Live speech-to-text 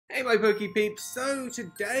Hey my Pokè Peeps, so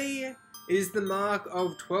today is the mark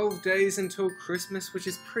of 12 days until Christmas, which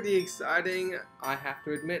is pretty exciting. I have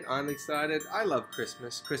to admit, I'm excited. I love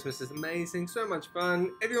Christmas. Christmas is amazing, so much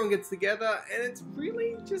fun. Everyone gets together and it's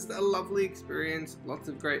really just a lovely experience. Lots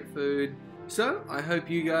of great food. So I hope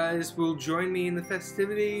you guys will join me in the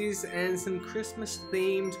festivities and some Christmas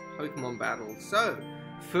themed Pokemon battles. So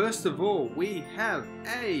first of all, we have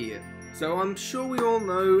So I'm sure we all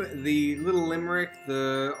know the little limerick,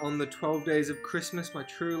 on the 12 days of Christmas my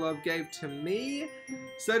true love gave to me.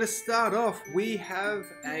 So to start off, we have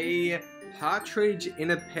a Partridge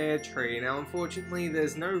in a Pear Tree. Now unfortunately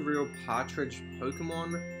there's no real Partridge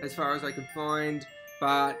Pokemon as far as I could find,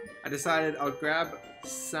 but I decided I'll grab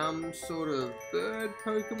some sort of bird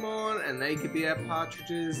Pokemon and they could be our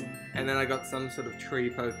Partridges, and then I got some sort of tree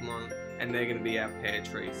Pokemon and they're going to be our Pear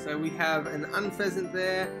Tree. So we have an Unpheasant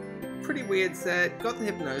there. Pretty weird set, got the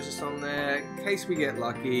Hypnosis on there in case we get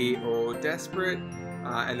lucky or desperate,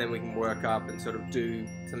 and then we can work up and sort of do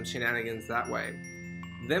some shenanigans that way.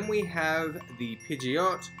 Then we have the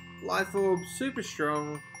Pidgeot, Life Orb, super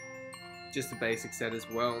strong, just a basic set as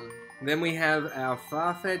well. Then we have our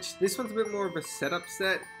Farfetch. This one's a bit more of a setup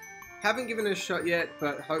set. Haven't given it a shot yet,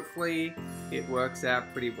 but hopefully it works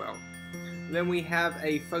out pretty well. Then we have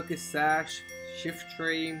a Focus Sash,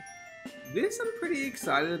 Shiftry. This I'm pretty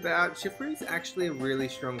excited about. Shiftry is actually a really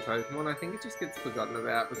strong Pokemon. I think it just gets forgotten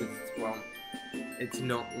about because it's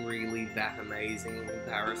not really that amazing in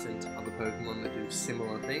comparison to other Pokemon that do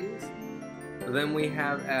similar things. But then we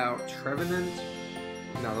have our Trevenant,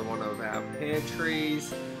 another one of our Pear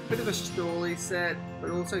Trees. Bit of a stally set, but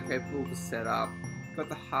also capable to set up. Got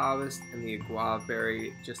the Harvest and the Aguava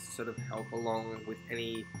Berry just to sort of help along with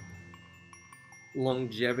any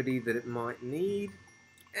longevity that it might need.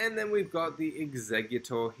 And then we've got the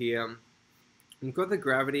Exeggutor here. We've got the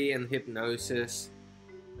Gravity and Hypnosis.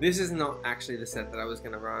 This is not actually the set that I was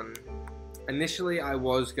going to run. Initially, I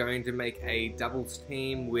was going to make a doubles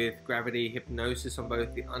team with Gravity, Hypnosis on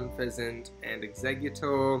both the Unpheasant and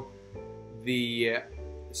Exeggutor, the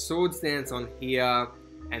Swords Dance on here,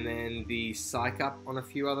 and then the Psych Up on a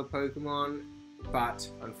few other Pokemon. But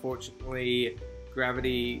unfortunately,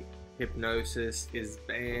 Gravity Hypnosis is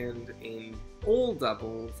banned in all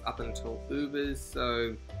doubles up until Ubers,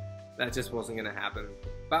 so that just wasn't going to happen.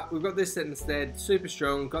 But we've got this set instead, super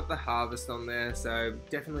strong, got the Harvest on there, so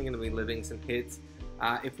definitely going to be living some hits.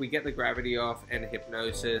 If we get the Gravity off and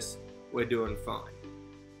Hypnosis, we're doing fine.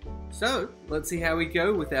 So, let's see how we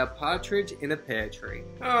go with our Partridge in a Pear Tree.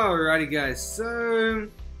 Alrighty guys, so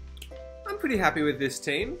I'm pretty happy with this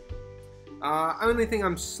team. Only thing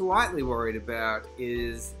I'm slightly worried about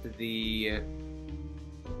is the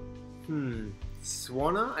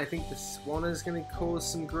Swanna. I think the Swanna is going to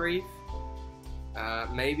cause some grief.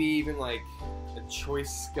 Maybe even like a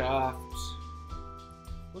Choice Scarfed.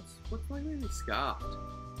 What's like really Scarfed?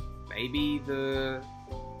 Maybe the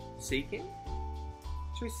Seeking?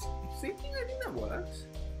 Choice Seeking? I think that works.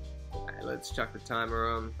 Alright, let's chuck the timer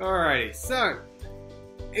on. Alrighty, so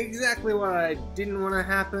exactly what I didn't want to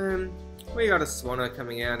happen. We got a Swanna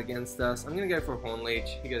coming out against us. I'm going to go for a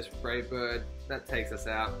Hornleech. He goes for Brave Bird. That takes us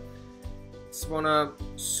out. Swanna,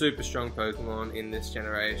 super strong Pokemon in this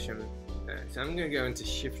generation. Okay, so I'm going to go into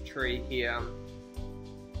Shiftry here.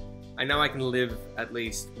 I know I can live at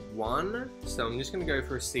least one, so I'm just going to go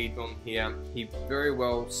for a Seed Bomb here. He very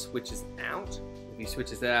well switches out. If he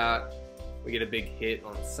switches out, we get a big hit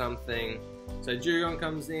on something. So Dewgong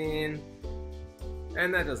comes in.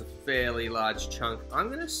 And that does a fairly large chunk. I'm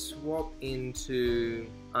going to swap into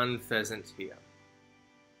Unpheasant here,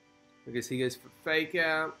 because he goes for Fake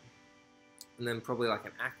Out, and then probably like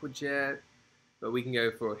an Aqua Jet. But we can go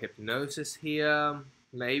for a Hypnosis here.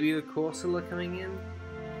 Maybe the Corsola coming in.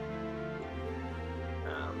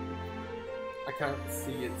 I can't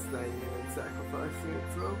see it staying in and sacrificing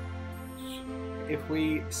itself. If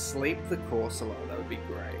we sleep the Corsola, that would be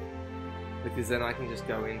great, because then I can just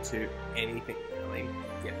go into anything really.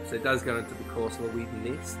 Yeah, so it does go into the Corsola. We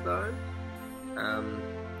missed though. I'm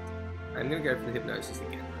going to go for the Hypnosis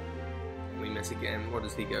again. We miss again. What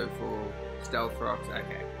does he go for? Stealth Rocks?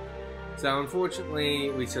 Okay. So unfortunately,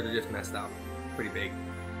 we sort of just messed up. Pretty big.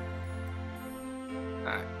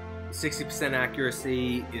 60%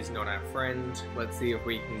 accuracy is not our friend. Let's see if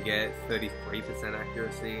we can get 33%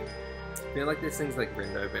 accuracy. I feel like there's things like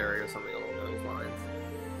Rindo Berry or something along those lines.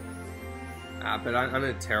 But I'm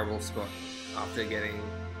in a terrible spot after getting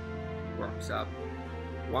rocks up.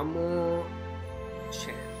 One more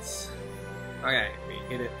chance. Okay, we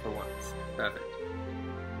hit it for once. Perfect.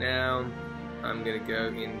 Now, I'm going to go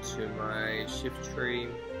into my Shiftry.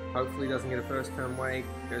 Hopefully doesn't get a first turn wake.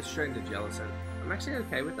 Goes straight into Jellicent. I'm actually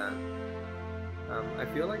okay with that. I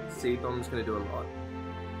feel like Seed Bomb's going to do a lot.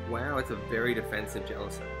 Wow, it's a very defensive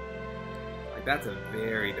Jellicent. Like, that's a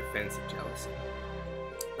very defensive Jellicent.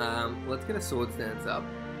 Let's get a Swords Dance up.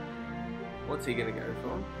 What's he going to go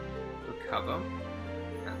for? Recover.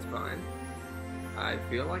 That's fine. I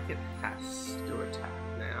feel like it has to attack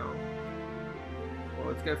now. Well,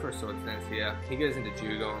 let's go for a Swords Dance here. He goes into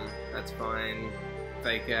Dewgong. That's fine.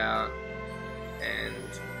 Fake Out. And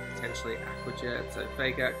potentially Aqua Jet. So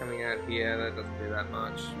Fake Out coming out here. That doesn't do that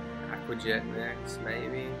much. Aqua Jet next,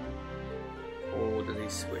 maybe. Or does he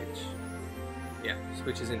switch? Yeah,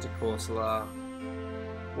 switches into Corsola.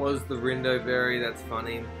 Was the Rindo Berry, that's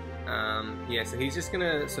funny. Yeah, so he's just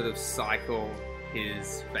gonna sort of cycle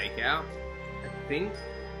his Fake Out, I think.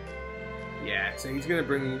 Yeah, so he's gonna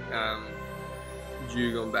bring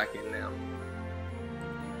Dewgong back in now.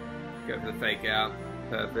 Go for the Fake Out,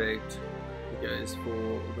 perfect. He goes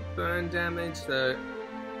for the burn damage, so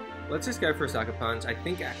let's just go for a Sucker Punch. I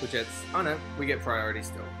think Aqua Jet's, oh no, we get priority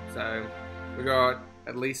still. So we got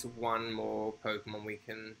at least one more Pokemon we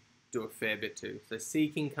can do a fair bit to. So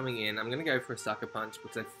Seeking coming in. I'm going to go for a Sucker Punch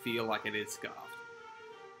because I feel like it is Scarfed.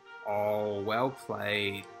 Oh, well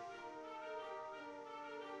played.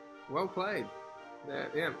 Well played.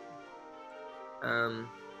 Yeah. Let's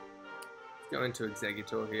go into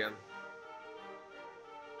Exeggutor here.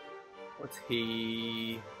 What's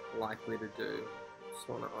he likely to do?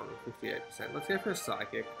 Swanna on 58%. Let's go for a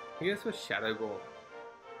Psychic. He goes for Shadow Ball.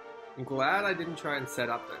 I'm glad I didn't try and set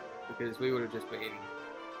up then, because we would have just been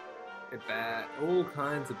bad, all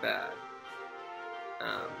kinds of bad.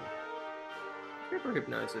 Go for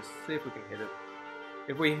Hypnosis, see if we can hit it.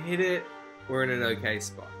 If we hit it, we're in an okay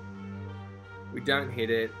spot. We don't hit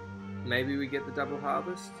it, maybe we get the Double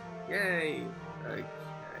Harvest. Yay! Okay.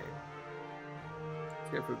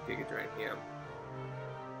 Let's go for a Giga Drain here.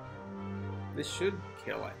 This should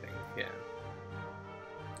kill, I think, yeah.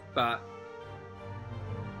 But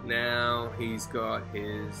now he's got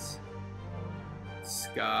his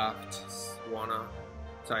Scarfed Swanna.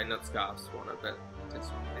 Sorry, not Scarfed Swanna, but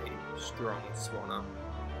just a strong Swanna.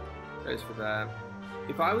 Goes for that.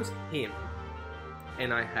 If I was him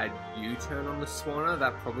and I had U-turn on the Swanna,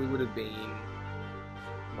 that probably would have been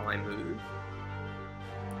my move.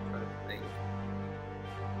 I don't think.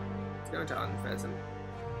 Let's go into Unpheasant.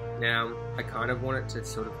 Now, I kind of want it to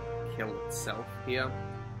sort of kill itself here.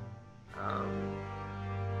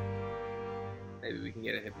 Maybe we can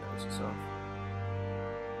get a Hypnosis off.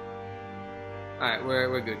 Alright,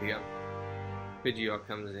 we're good here. Pidgeot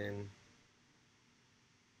comes in.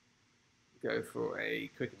 Go for a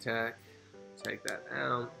Quick Attack. Take that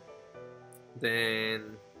out.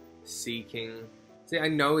 Then Seeking. See, I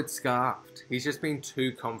know it's Scarfed. He's just been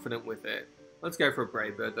too confident with it. Let's go for a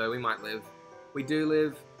Brave Bird though, we might live. We do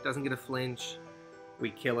live, doesn't get a flinch. We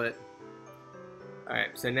kill it.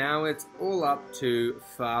 Alright, so now it's all up to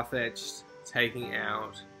Farfetch'd taking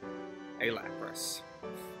out a Lapras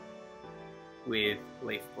with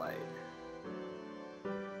Leaf Blade.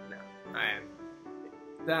 No,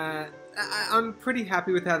 I'm pretty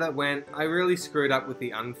happy with how that went. I really screwed up with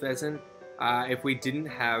the Unpheasant. If we didn't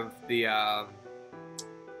have the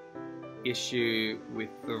issue with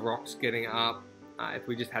the rocks getting up, if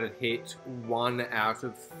we just had it hit 1 out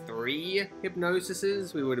of 3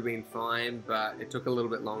 Hypnosises, we would have been fine, but it took a little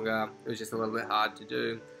bit longer. It was just a little bit hard to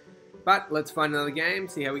do. But let's find another game,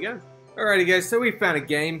 see how we go. Alrighty guys, so we found a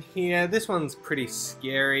game here. This one's pretty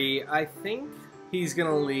scary. I think he's going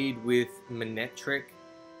to lead with Manectric.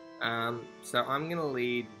 So I'm going to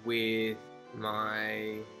lead with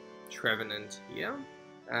my Trevenant here.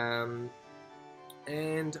 And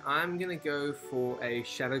I'm going to go for a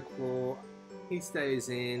Shadow Claw. He stays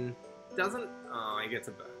in. Doesn't... Oh, he gets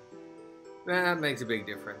a burn. That makes a big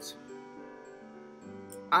difference.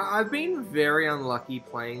 I've been very unlucky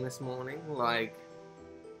playing this morning. Like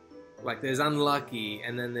there's unlucky,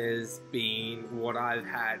 and then there's been what I've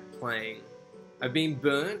had playing. I've been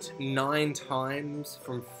burnt 9 times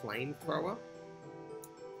from Flamethrower.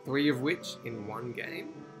 3 of which in 1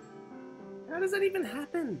 game. How does that even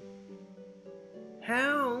happen?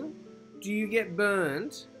 How do you get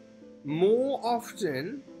burnt more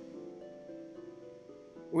often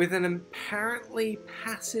with an apparently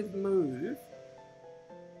passive move?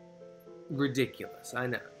 Ridiculous, I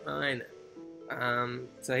know.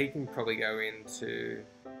 So he can probably go into...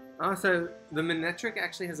 Oh, so the Manectric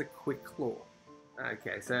actually has a Quick Claw.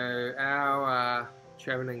 Okay, so our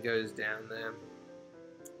Trevenant goes down there.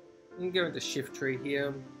 We can go into Shift Tree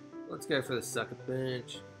here. Let's go for the Sucker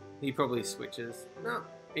Punch. He probably switches. No,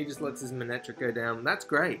 he just lets his Manectric go down. That's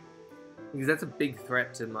great, because that's a big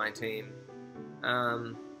threat to my team.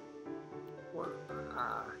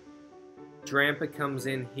 Dramper comes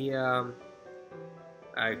in here.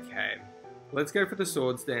 Okay, let's go for the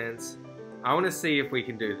Swords Dance. I want to see if we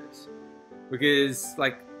can do this. Because,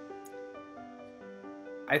 like,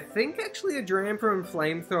 I think actually a Dramper and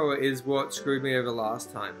Flamethrower is what screwed me over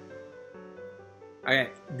last time. Okay,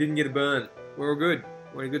 didn't get a burn. We're all good.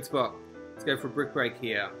 We're in a good spot. Let's go for a Brick Break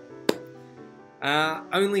here.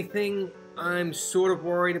 Only thing I'm sort of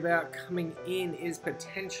worried about coming in is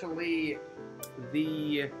potentially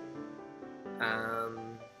the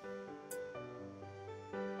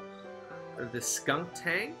Skunk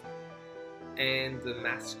Tank and the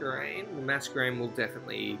Masquerain. The Masquerain will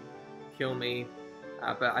definitely kill me,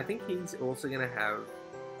 but I think he's also going to have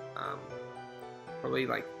probably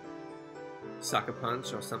like Sucker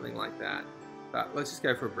Punch or something like that. But let's just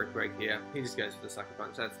go for a Brick Break here. He just goes for the Sucker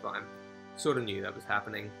Punch, that's fine. Sort of knew that was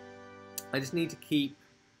happening. I just need to keep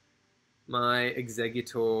my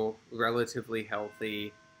Exeggutor relatively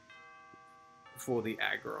healthy for the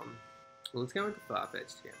Aggron. Well, let's go into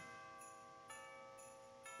Farfetch'd here.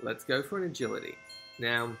 Let's go for an Agility.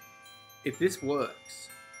 Now, if this works,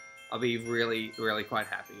 I'll be really, really quite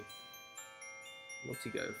happy. What's he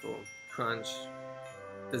go for? Crunch.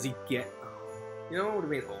 Does he get... Oh, you know what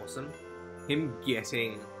would have been awesome? Him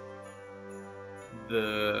getting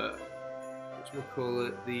the...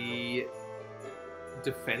 whatchamacallit, the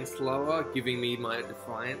defense lower, giving me my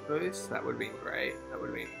Defiant boost. That would have been great. That would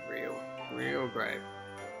have been real great.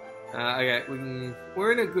 Okay,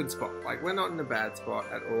 we're in a good spot. Like, we're not in a bad spot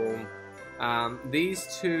at all.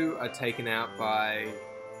 These two are taken out by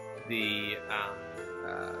the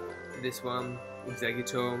this one,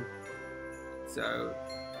 Exeggutor. So,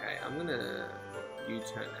 okay, I'm gonna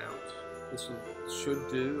U-turn out. This should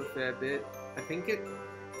do a fair bit. I think it's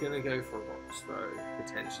gonna go for rocks though,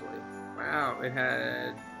 potentially. Wow, it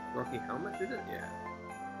had Rocky Helmet, did it? Yeah.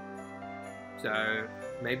 So,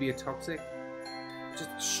 maybe a Toxic?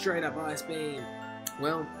 Just straight up Ice Beam.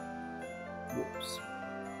 Well, whoops.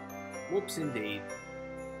 Whoops indeed.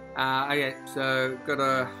 Okay, so got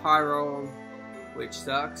a high roll, which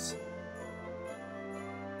sucks.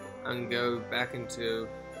 And go back into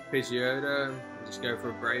Pidgeotto. Just go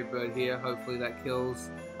for a Brave Bird here. Hopefully that kills.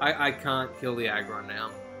 I can't kill the Aggron now.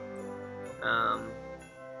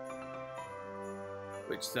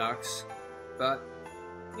 Which sucks. But,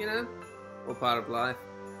 you know, all part of life.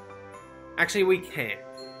 Actually, we can.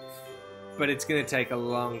 But it's going to take a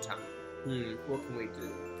long time. What can we do?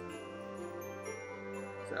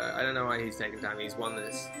 So, I don't know why he's taking time. He's won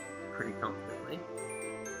this pretty confidently.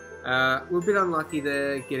 We're a bit unlucky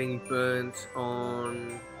there, getting burnt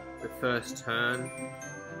on the first turn.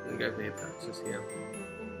 I'm going to go for Hypnosis here.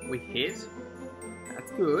 We hit.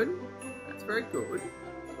 That's good. That's very good.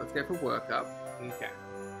 Let's go for Workup. Okay.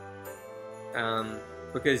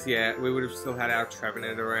 Because, yeah, we would have still had our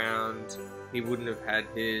Trevenant around. He wouldn't have had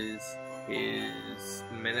his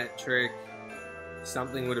Manectric.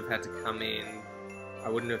 Something would have had to come in. I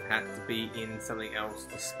wouldn't have had to be in something else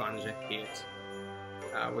to sponge a hit.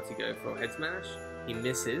 What's he go for? Head Smash? He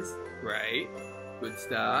misses. Great. Good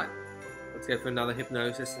start. Let's go for another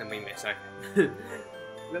Hypnosis, and we miss. Okay.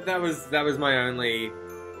 that was my only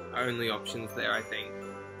options there, I think.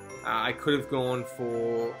 I could have gone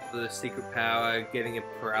for the Secret Power, getting a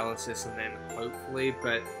Paralysis, and then hopefully,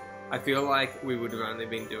 but I feel like we would have only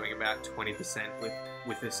been doing about 20%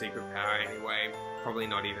 with the Secret Power anyway. Probably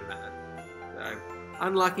not even that. So,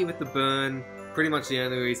 unlucky with the burn. Pretty much the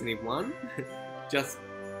only reason he won. Just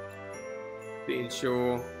being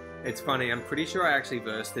sure. It's funny, I'm pretty sure I actually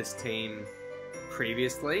versed this team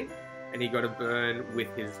previously, and he got a burn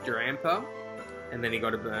with his Dramper, and then he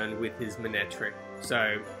got a burn with his Manectric.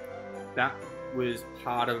 So that was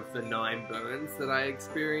part of the 9 burns that I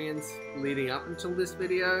experienced leading up until this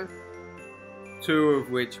video. 2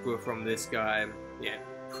 of which were from this guy. Yeah,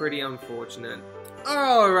 pretty unfortunate.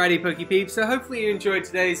 Alrighty, Pokè Peeps, so hopefully you enjoyed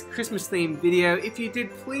today's Christmas themed video. If you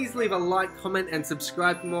did, please leave a like, comment, and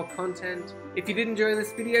subscribe for more content. If you did enjoy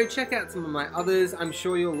this video, check out some of my others. I'm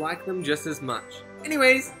sure you'll like them just as much.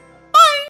 Anyways,